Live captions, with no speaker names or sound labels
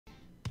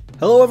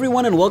Hello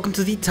everyone and welcome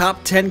to the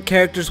top 10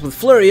 characters with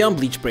Flurry on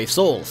Bleach Brave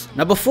Souls.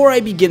 Now before I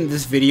begin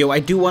this video,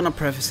 I do want to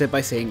preface it by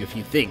saying a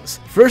few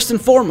things. First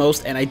and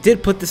foremost, and I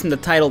did put this in the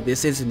title,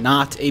 this is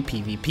not a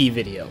PvP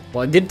video.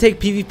 While I did take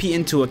PvP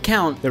into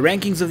account, the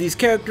rankings of these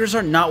characters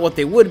are not what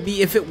they would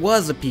be if it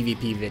was a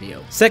PvP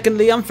video.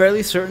 Secondly, I'm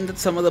fairly certain that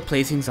some of the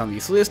placings on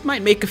this list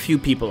might make a few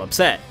people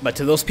upset. But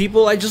to those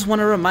people, I just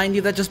want to remind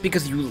you that just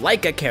because you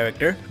like a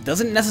character,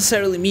 doesn't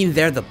necessarily mean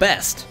they're the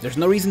best. There's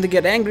no reason to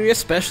get angry,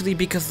 especially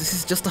because this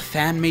is just a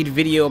fan-made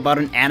video about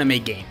an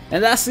anime game.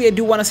 And lastly, I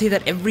do want to say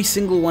that every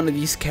single one of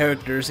these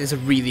characters is a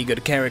really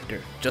good character.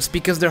 Just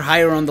because they're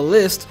higher on the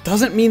list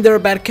doesn't mean they're a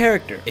bad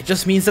character. It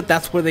just means that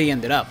that's where they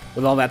ended up.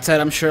 With all that said,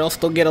 I'm sure I'll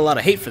still get a lot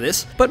of hate for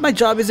this, but my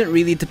job isn't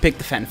really to pick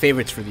the fan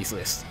favorites for these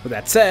lists. With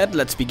that said,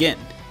 let's begin.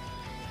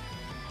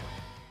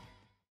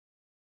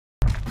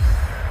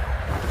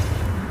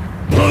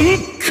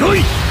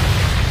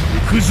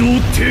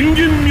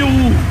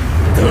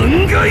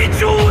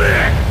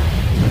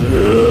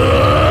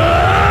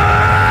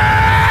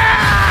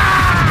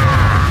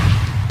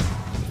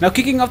 Now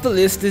kicking off the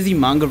list is the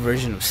manga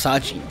version of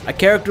Sajin, a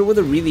character with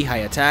a really high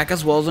attack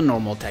as well as a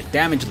normal attack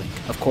damage link.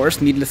 Of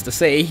course, needless to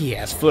say, he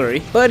has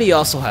Flurry, but he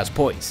also has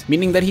Poise,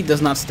 meaning that he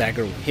does not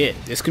stagger when hit.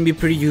 This can be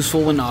pretty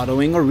useful when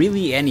autoing or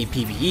really any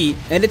PvE,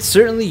 and it's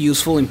certainly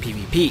useful in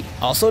PvP.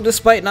 Also,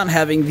 despite not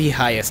having the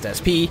highest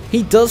SP,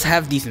 he does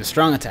have decent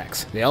strong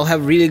attacks. They all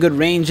have really good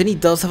range and he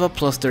does have a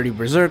plus 30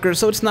 Berserker,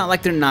 so it's not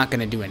like they're not going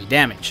to do any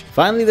damage.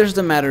 Finally, there's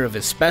the matter of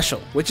his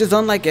special, which is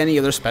unlike any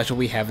other special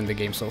we have in the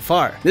game so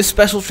far. This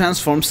special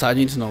transforms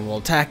Sajin's normal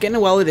attack, and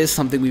while it is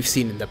something we've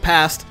seen in the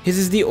past, his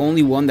is the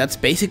only one that's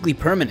basically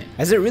permanent,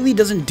 as it really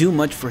doesn't do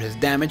much for his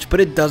damage, but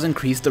it does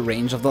increase the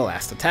range of the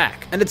last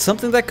attack. And it's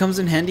something that comes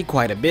in handy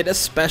quite a bit,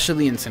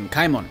 especially in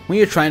Senkaimon, when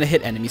you're trying to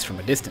hit enemies from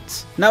a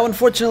distance. Now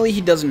unfortunately, he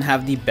doesn't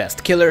have the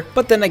best killer,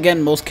 but then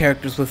again, most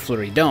characters with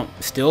Flurry don't.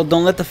 Still,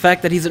 don't let the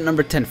fact that he's at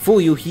number 10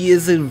 fool you. He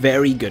is a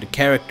very good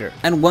character,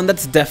 and one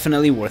that's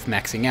definitely worth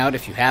maxing out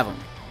if you have him.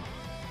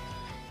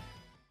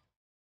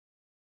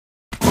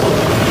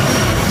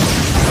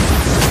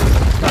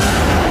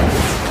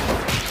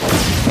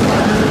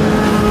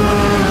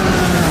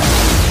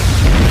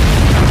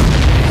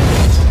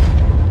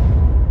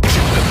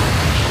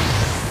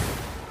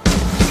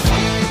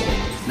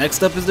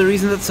 Next up is the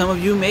reason that some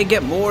of you may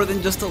get more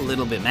than just a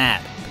little bit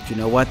mad, but you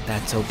know what,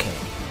 that's okay.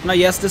 Now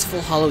yes, this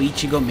Full Hollow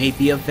Ichigo may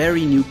be a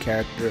very new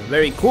character, a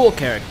very cool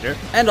character,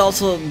 and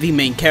also the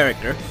main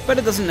character, but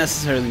it doesn't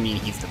necessarily mean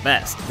he's the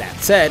best. That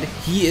said,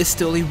 he is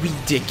still a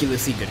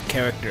ridiculously good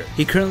character.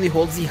 He currently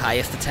holds the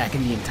highest attack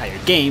in the entire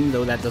game,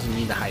 though that doesn't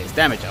mean the highest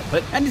damage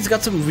output, and he's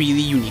got some really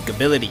unique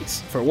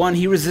abilities. For one,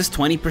 he resists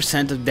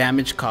 20% of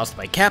damage caused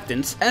by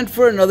captains, and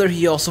for another,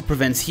 he also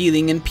prevents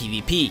healing in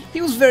PvP.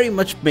 He was very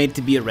much made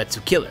to be a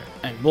Retsu killer.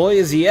 And boy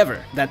is he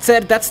ever. That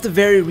said, that's the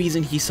very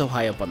reason he's so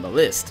high up on the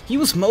list. He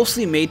was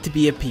mostly made to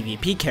be a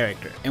PvP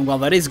character, and while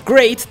that is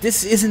great,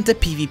 this isn't a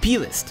PvP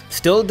list.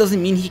 Still, it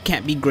doesn't mean he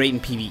can't be great in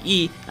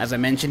PvE. As I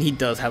mentioned, he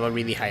does have a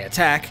really high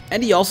attack,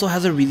 and he also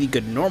has a really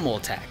good normal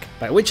attack.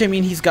 By which I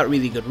mean he's got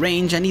really good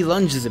range and he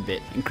lunges a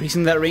bit,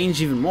 increasing that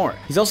range even more.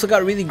 He's also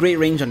got really great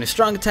range on his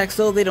strong attacks,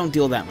 though they don't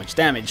deal that much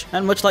damage,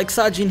 and much like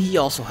Sajin, he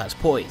also has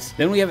Poise.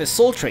 Then we have his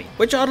Soul trait,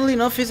 which oddly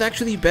enough is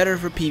actually better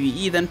for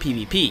PvE than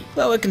PvP,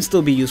 though it can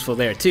still be useful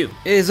there too.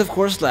 It is of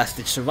course Last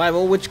Ditch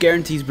Survival, which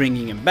guarantees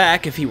bringing him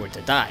back if he were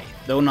to die,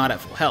 though not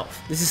at full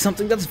health. This is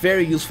something that's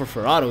very useful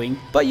for autoing,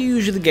 but you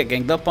usually get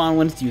ganged up on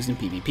when it's used in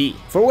PvP.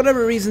 For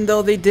whatever reason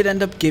though, they did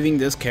end up giving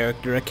this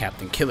character a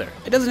captain killer.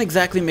 It doesn't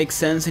exactly make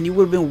sense, and you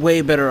would have been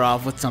way better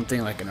off with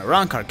something like an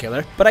Arankar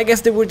killer, but I guess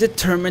they were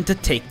determined to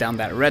take down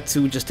that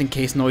Retsu just in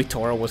case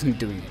Noitora wasn't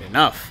doing it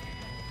enough.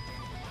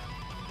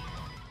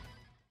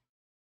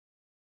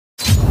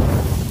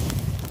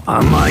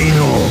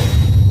 Amaino.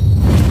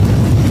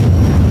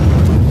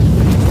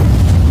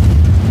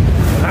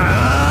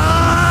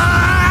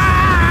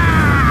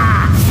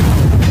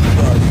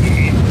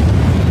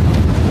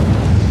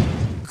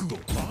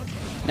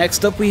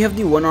 Next up, we have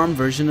the one-arm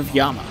version of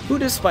Yama, who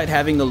despite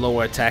having a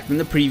lower attack than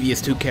the previous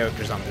two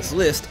characters on this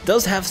list,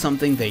 does have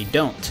something they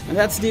don't, and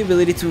that's the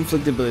ability to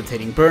inflict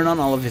debilitating burn on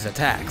all of his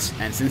attacks.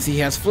 And since he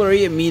has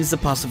Flurry, it means the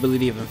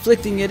possibility of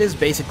inflicting it is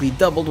basically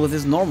doubled with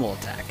his normal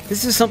attack.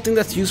 This is something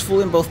that's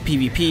useful in both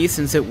PvP,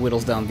 since it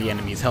whittles down the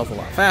enemy's health a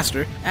lot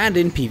faster, and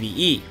in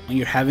PvE, when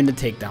you're having to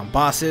take down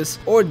bosses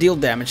or deal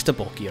damage to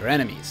bulkier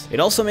enemies.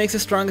 It also makes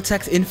his strong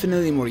attacks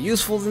infinitely more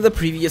useful than the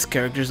previous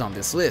characters on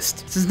this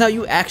list, since now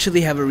you actually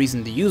have a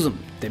reason to use them.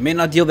 They may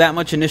not deal that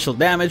much initial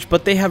damage,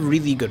 but they have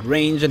really good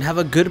range and have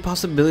a good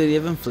possibility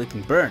of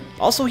inflicting burn.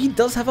 Also, he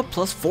does have a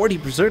plus 40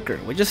 Berserker,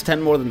 which is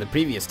 10 more than the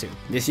previous two.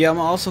 This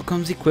Yama also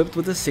comes equipped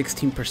with a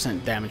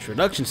 16% damage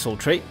reduction soul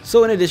trait,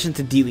 so in addition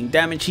to dealing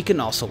damage, he can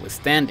also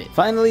withstand it.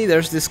 Finally,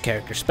 there's this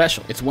character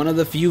special. It's one of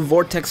the few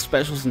Vortex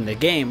specials in the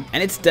game,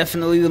 and it's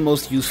definitely the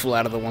most useful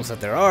out of the ones that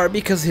there are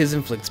because his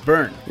inflicts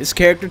burn. This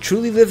character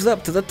truly lives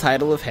up to the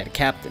title of head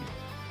captain.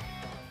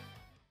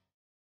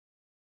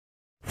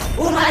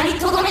 お前に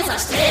とどめさ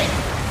せて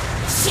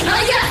し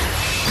まいや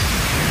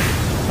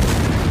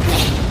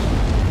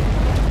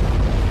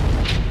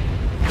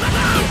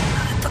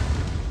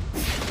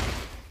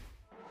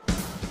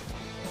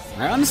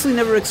honestly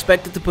never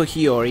expected to put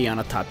Hiyori on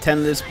a top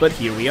 10 list, but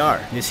here we are.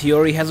 This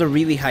Hiyori has a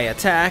really high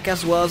attack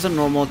as well as a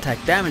normal attack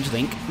damage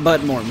link,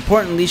 but more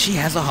importantly she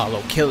has a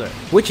hollow killer,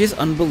 which is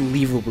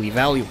unbelievably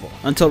valuable.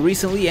 Until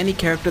recently, any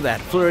character that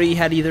had Flurry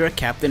had either a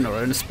captain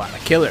or an Espada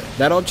killer.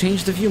 That all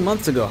changed a few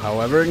months ago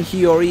however, and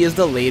Hiyori is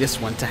the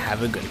latest one to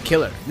have a good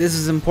killer. This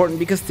is important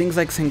because things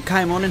like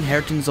Senkaimon,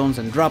 inheritance zones,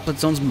 and droplet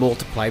zones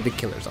multiply the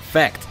killer's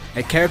effect.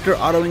 A character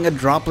autoing a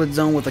droplet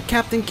zone with a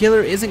captain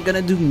killer isn't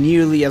gonna do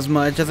nearly as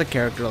much as a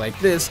character like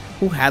this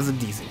who has a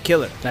decent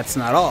killer. That's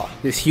not all.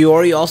 This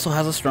Hiyori also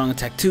has a strong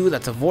attack too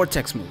that's a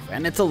vortex move,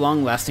 and it's a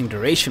long lasting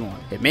duration one.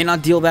 It may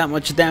not deal that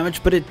much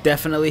damage, but it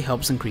definitely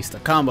helps increase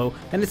the combo,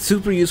 and it's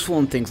super useful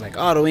in things like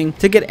autoing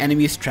to get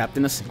enemies trapped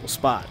in a single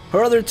spot.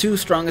 Her other two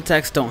strong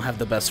attacks don't have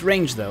the best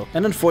range though,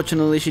 and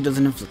unfortunately she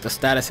doesn't inflict a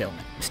status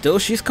ailment. Still,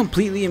 she's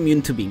completely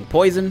immune to being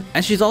poisoned,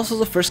 and she's also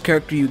the first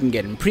character you can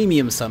get in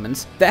premium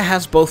summons that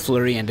has both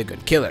Flurry and a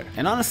good killer.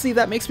 And honestly,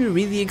 that makes me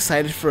really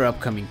excited for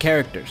upcoming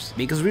characters,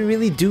 because we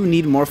really do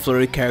need more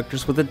Flurry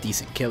characters with a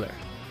decent killer.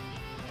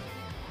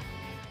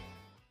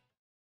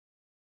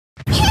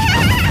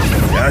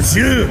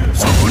 Yashu,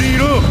 そこにい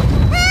ろ。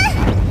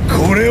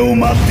これを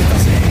待ってた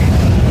ぜ。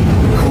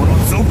こ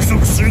のゾクゾ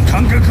クする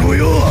感覚を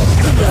よ。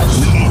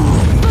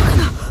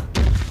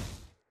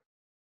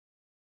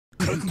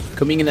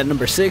Coming in at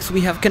number 6,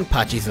 we have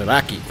Kenpachi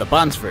Zaraki, the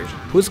Bonds version,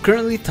 who is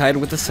currently tied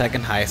with the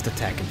second highest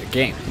attack in the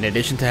game. In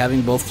addition to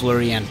having both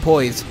Flurry and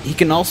Poise, he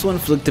can also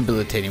inflict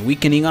debilitating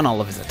weakening on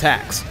all of his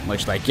attacks.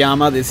 Much like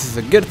Yama, this is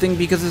a good thing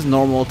because his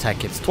normal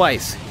attack hits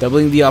twice,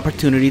 doubling the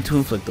opportunity to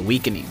inflict the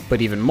weakening.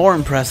 But even more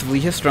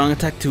impressively, his strong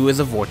attack 2 is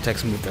a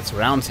vortex move that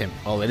surrounds him.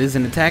 While it is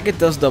an attack, it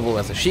does double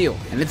as a shield,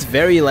 and it's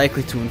very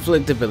likely to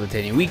inflict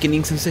debilitating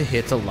weakening since it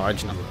hits a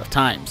large number of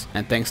times.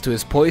 And thanks to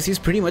his Poise, he's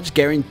pretty much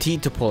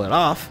guaranteed to pull it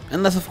off,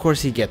 unless of course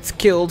he gets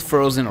killed,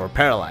 frozen, or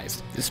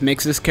paralyzed. This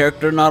makes this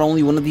character not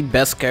only one of the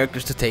best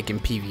characters to take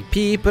in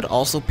PvP, but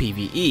also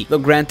PvE, though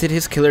granted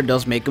his killer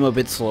does make him a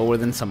bit slower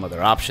than some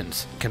other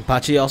options.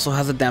 Kenpachi also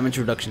has a damage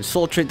reduction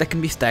soul trait that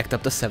can be stacked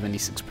up to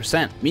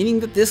 76%, meaning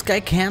that this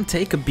guy can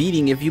take a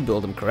beating if you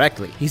build him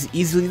correctly. He's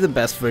easily the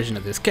best version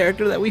of this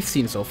character that we've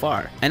seen so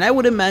far, and I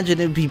would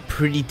imagine it would be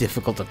pretty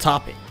difficult to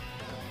top it.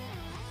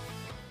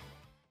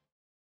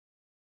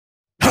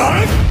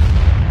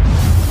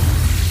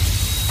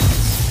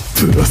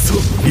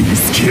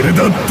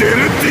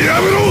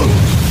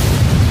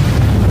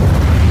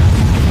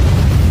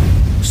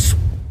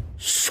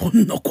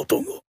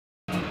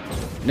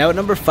 Now at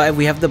number 5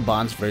 we have the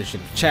Bonds version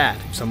of Chad,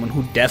 someone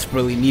who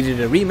desperately needed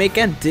a remake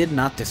and did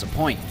not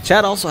disappoint.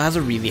 Chad also has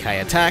a really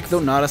high attack, though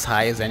not as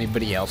high as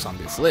anybody else on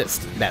this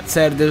list. That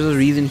said, there's a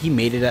reason he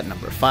made it at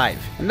number 5,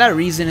 and that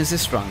reason is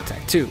his strong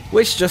attack 2,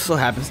 which just so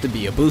happens to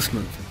be a boost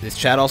move. This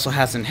Chad also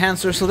has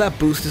Enhancer, so that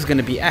boost is going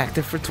to be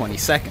active for 20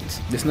 seconds.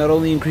 This not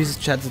only increases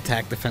Chad's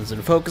attack, defense,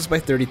 and focus by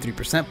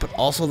 33%, but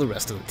also the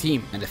rest of the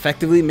team, and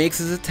effectively makes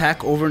his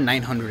attack over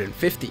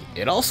 950.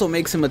 It also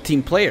makes him a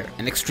team player,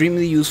 and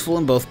extremely useful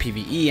in both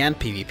PvE and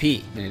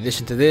PvP. In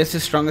addition to this,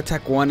 his strong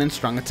attack 1 and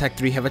strong attack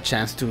 3 have a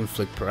chance to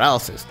inflict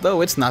paralysis, though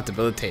it's not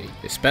debilitating.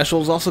 His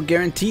special is also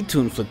guaranteed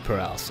to inflict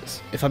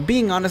paralysis. If I'm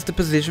being honest, the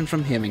position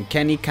from him and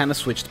Kenny kinda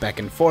switched back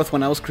and forth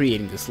when I was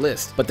creating this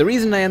list, but the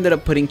reason I ended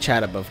up putting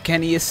Chad above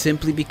Kenny is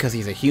simply because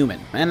he's a human,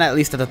 and at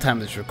least at the time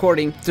of this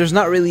recording, there's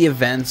not really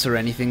events or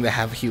anything that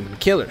have human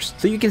killers,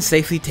 so you can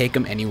safely take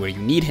him anywhere you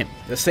need him.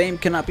 The same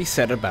cannot be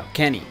said about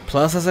Kenny.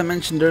 Plus, as I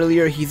mentioned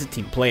earlier, he's a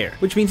team player,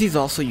 which means he's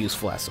also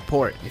useful as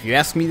support. If you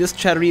ask me, this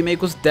Chad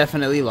remake was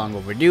definitely long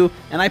overdue,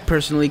 and I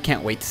personally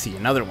can't wait to see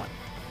another one.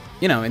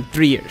 You know, in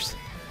 3 years.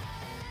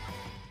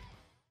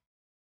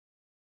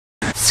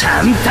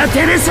 Santa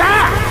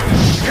Teresa!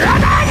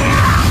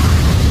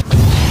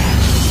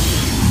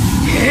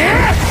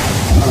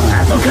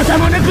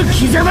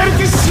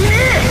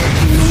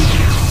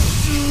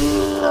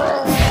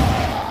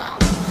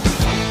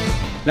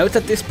 Now it's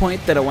at this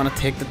point that I want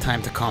to take the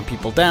time to calm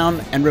people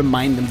down and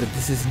remind them that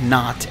this is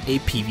not a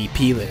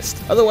PvP list.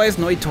 Otherwise,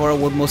 Noitora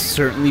would most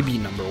certainly be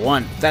number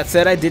 1. That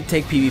said, I did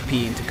take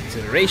PvP into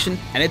consideration,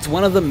 and it's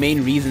one of the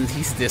main reasons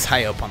he's this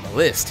high up on the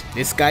list.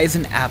 This guy is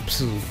an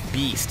absolute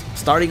beast,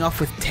 starting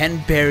off with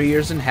 10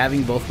 barriers and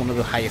having both one of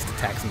the highest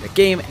attacks in the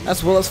game,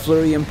 as well as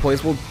Flurry and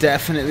Poise will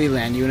definitely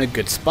land you in a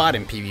good spot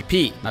in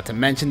PvP. Not to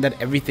mention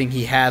that everything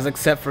he has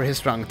except for his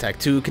strong attack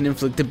 2 can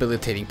inflict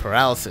debilitating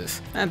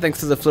paralysis, and thanks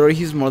to the Flurry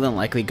he's more than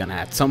likely gonna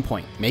at some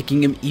point,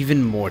 making him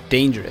even more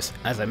dangerous.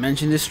 As I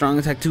mentioned, his strong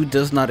attack 2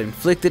 does not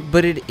inflict it,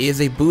 but it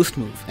is a boost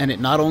move, and it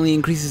not only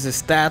increases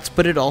his stats,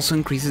 but it also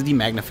increases the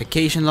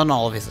magnification on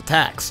all of his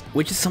attacks,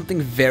 which is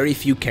something very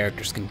few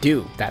characters can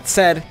do. That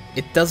said,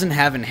 It doesn't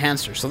have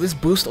Enhancer, so this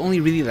boost only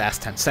really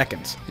lasts 10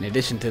 seconds. In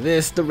addition to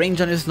this, the range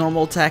on his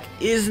normal attack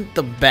isn't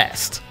the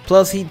best.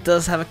 Plus, he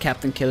does have a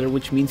Captain Killer,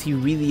 which means he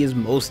really is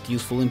most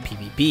useful in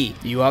PvP.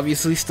 You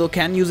obviously still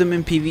can use him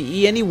in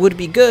PvE and he would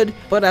be good,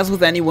 but as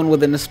with anyone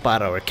within a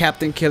Spada or a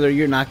Captain Killer,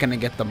 you're not gonna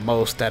get the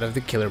most out of the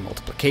killer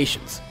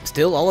multiplications.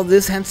 Still, all of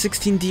this and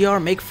 16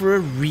 DR make for a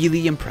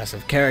really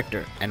impressive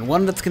character, and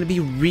one that's gonna be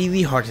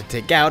really hard to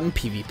take out in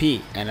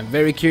PvP, and I'm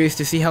very curious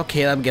to see how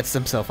Caleb gets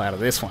himself out of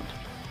this one.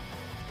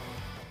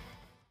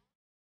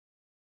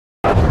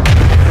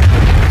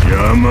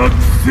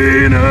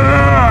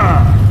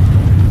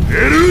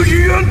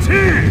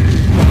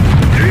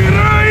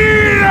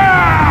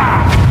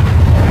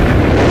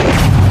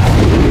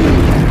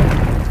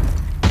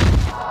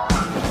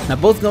 Now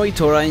both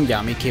Noitora and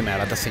Yami came out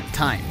at the same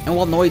time, and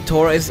while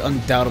Noitora is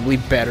undoubtedly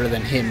better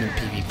than him in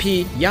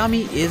PvP,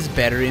 Yami is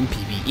better in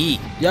PvE.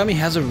 Yami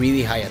has a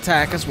really high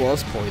attack as well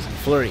as poise and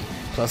flurry.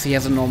 Plus he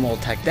has a normal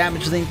attack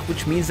damage link,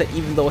 which means that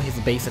even though his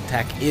base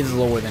attack is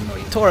lower than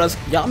Noitora's,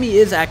 Yami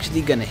is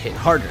actually gonna hit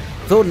harder.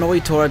 Though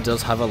Noitora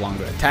does have a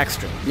longer attack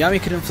string,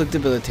 Yami can inflict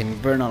debilitating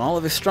burn on all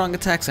of his strong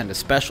attacks and his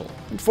special.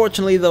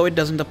 Unfortunately though, it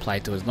doesn't apply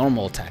to his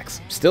normal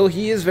attacks. Still,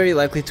 he is very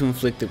likely to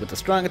inflict it with the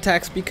strong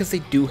attacks because they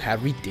do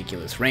have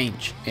ridiculous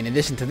range. In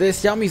addition to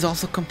this, Yami is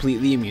also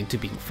completely immune to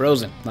being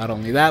frozen. Not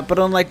only that, but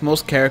unlike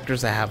most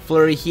characters that have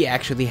Flurry, he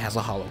actually has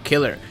a hollow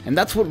killer, and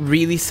that's what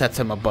really sets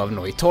him above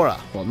Noitora.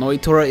 While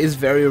Noitora is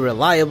very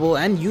reliable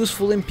and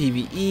useful in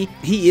PvE,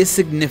 he is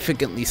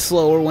significantly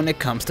slower when it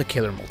comes to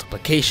killer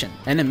multiplication,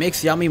 and it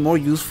makes Yami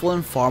more useful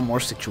in far more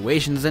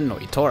situations than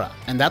Noitora,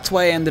 and that's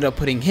why I ended up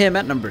putting him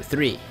at number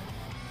 3.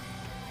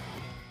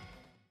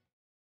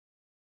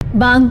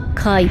 挽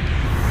回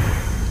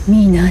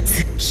水無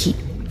月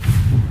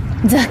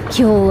雑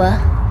境は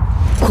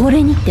こ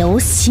れにてお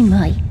し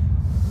まい。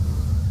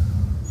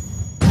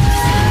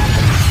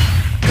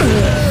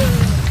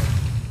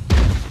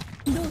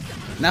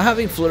 Now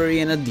having Flurry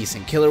and a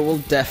decent killer will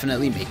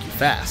definitely make you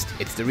fast.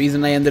 It's the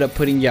reason I ended up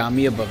putting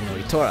Yami above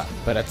Noitora.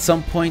 But at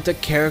some point a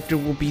character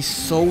will be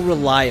so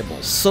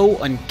reliable,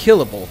 so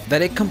unkillable,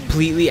 that it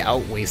completely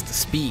outweighs the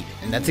speed.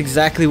 And that's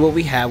exactly what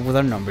we have with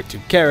our number 2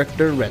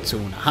 character, Retsu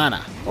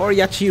Unahana, or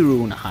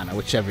Yachiru Unahana,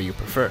 whichever you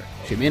prefer.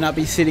 She may not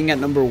be sitting at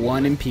number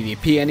 1 in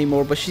PvP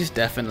anymore, but she's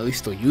definitely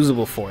still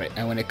usable for it,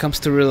 and when it comes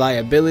to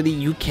reliability,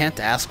 you can't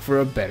ask for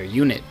a better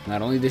unit.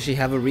 Not only does she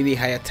have a really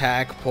high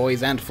attack,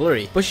 poise, and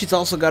flurry, but she's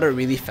also got a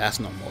really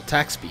fast normal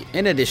attack speed,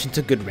 in addition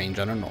to good range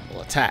on her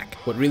normal attack.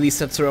 What really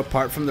sets her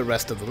apart from the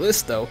rest of the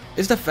list though,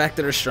 is the fact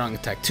that her strong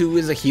attack 2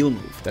 is a heal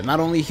move, that not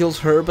only heals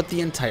her but the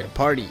entire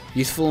party,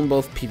 useful in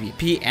both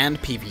PvP and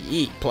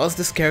PvE. Plus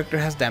this character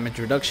has damage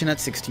reduction at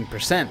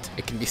 16%,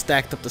 it can be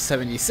stacked up to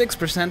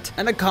 76%,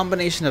 and a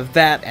combination of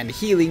that and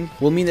healing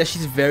will mean that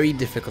she's very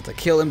difficult to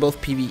kill in both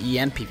PvE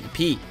and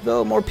PvP,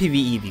 though more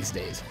PvE these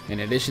days. In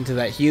addition to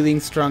that healing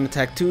strong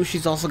attack 2,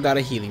 she's also got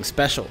a healing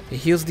special. It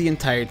heals the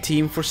entire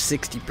team for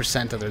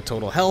 60% of their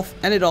total health,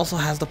 and it also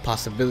has the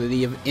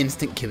possibility of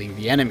instant killing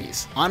the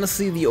enemies.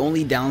 Honestly, the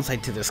only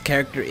downside to this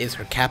character is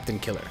her Captain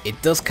Killer. It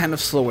does kind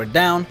of slow her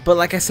down, but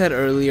like I said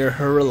earlier,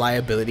 her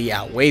reliability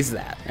outweighs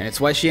that, and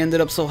it's why she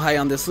ended up so high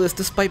on this list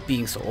despite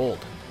being so old.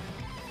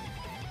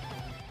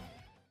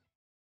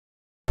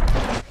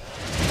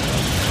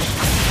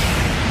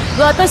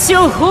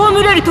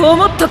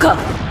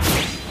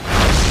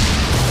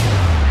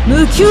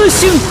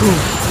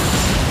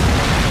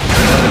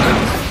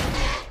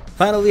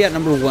 Finally, at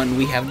number 1,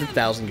 we have the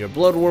 1000-year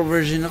Blood War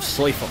version of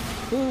Soifon,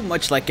 who,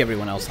 much like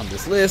everyone else on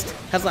this list,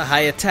 has a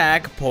high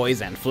attack,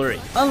 poise, and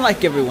flurry.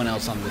 Unlike everyone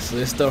else on this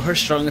list though, her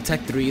strong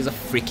attack 3 is a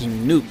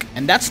freaking nuke,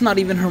 and that's not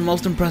even her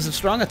most impressive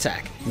strong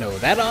attack. No,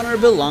 that honor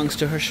belongs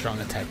to her strong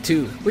attack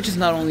 2, which is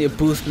not only a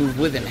boost move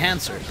with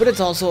Enhancer, but it's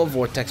also a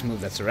vortex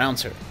move that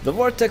surrounds her. The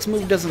vortex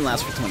move doesn't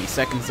last for 20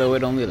 seconds though,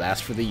 it only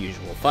lasts for the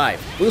usual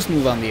 5. Boost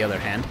move on the other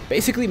hand,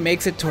 basically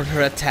makes it toward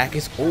her attack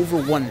is over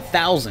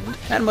 1000,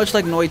 and much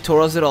like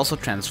Noitora's, it also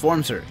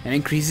transforms her, and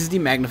increases the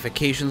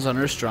magnifications on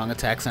her strong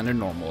attacks and her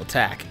normal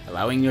attack,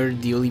 allowing her to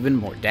deal even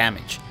more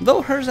damage,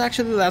 though hers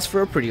actually lasts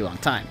for a pretty long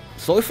time.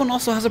 Soifon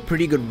also has a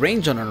pretty good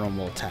range on her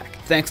normal attack,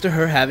 thanks to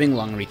her having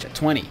long reach at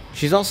 20.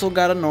 She's also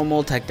got a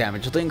normal attack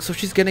damage link, so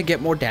she's gonna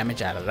get more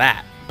damage out of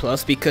that.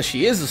 Plus, because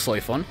she is a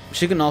Soifon,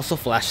 she can also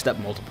flash step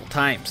multiple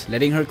times,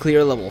 letting her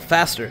clear a level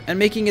faster and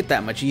making it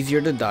that much easier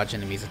to dodge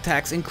enemies'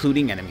 attacks,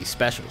 including enemy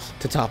specials.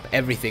 To top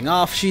everything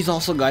off, she's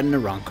also got an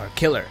Arrancar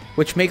killer,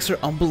 which makes her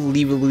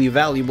unbelievably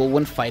valuable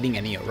when fighting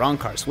any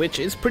Arrancars, which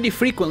is pretty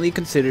frequently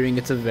considering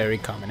it's a very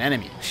common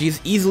enemy.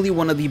 She's easily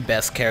one of the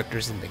best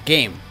characters in the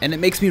game, and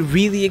it makes me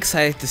really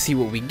excited to see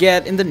what we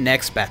get in the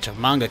next batch of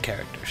manga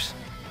characters.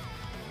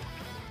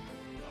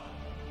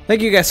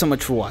 Thank you guys so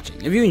much for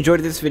watching. If you enjoyed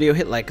this video,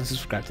 hit like and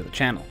subscribe to the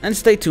channel, and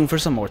stay tuned for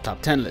some more top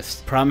 10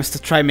 lists. Promise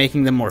to try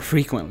making them more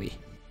frequently.